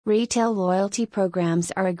Retail loyalty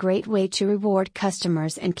programs are a great way to reward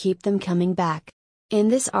customers and keep them coming back. In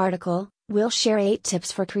this article, we'll share 8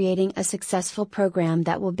 tips for creating a successful program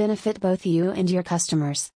that will benefit both you and your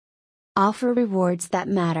customers. Offer rewards that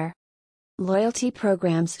matter. Loyalty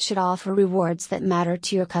programs should offer rewards that matter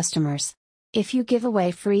to your customers. If you give away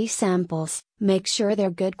free samples, make sure they're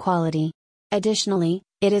good quality. Additionally,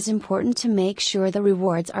 it is important to make sure the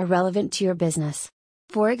rewards are relevant to your business.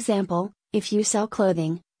 For example, if you sell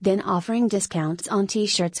clothing, then offering discounts on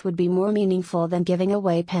t-shirts would be more meaningful than giving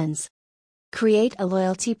away pens. Create a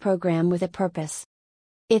loyalty program with a purpose.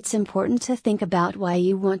 It's important to think about why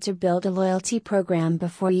you want to build a loyalty program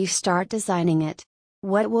before you start designing it.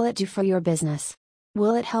 What will it do for your business?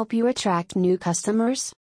 Will it help you attract new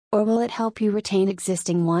customers? Or will it help you retain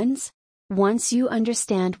existing ones? Once you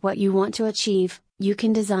understand what you want to achieve, you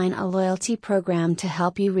can design a loyalty program to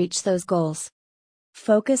help you reach those goals.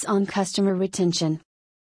 Focus on customer retention.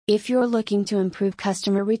 If you're looking to improve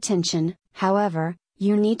customer retention, however,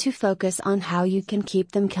 you need to focus on how you can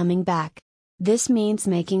keep them coming back. This means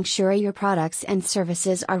making sure your products and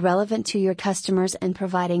services are relevant to your customers and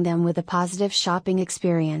providing them with a positive shopping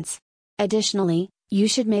experience. Additionally, you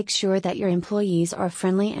should make sure that your employees are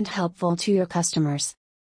friendly and helpful to your customers.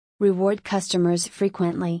 Reward customers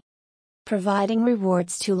frequently. Providing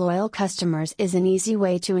rewards to loyal customers is an easy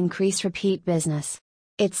way to increase repeat business.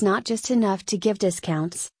 It's not just enough to give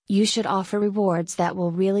discounts, you should offer rewards that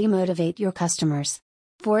will really motivate your customers.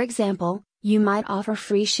 For example, you might offer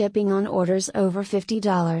free shipping on orders over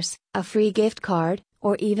 $50, a free gift card,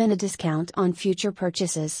 or even a discount on future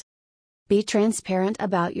purchases. Be transparent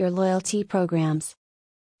about your loyalty programs.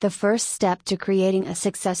 The first step to creating a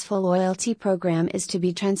successful loyalty program is to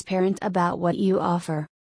be transparent about what you offer.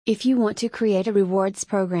 If you want to create a rewards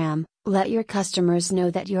program, let your customers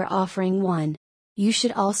know that you're offering one. You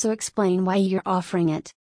should also explain why you're offering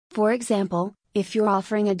it. For example, if you're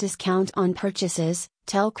offering a discount on purchases,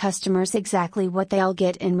 tell customers exactly what they'll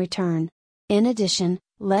get in return. In addition,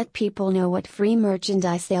 let people know what free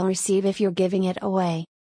merchandise they'll receive if you're giving it away.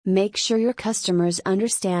 Make sure your customers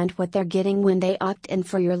understand what they're getting when they opt in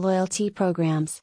for your loyalty programs.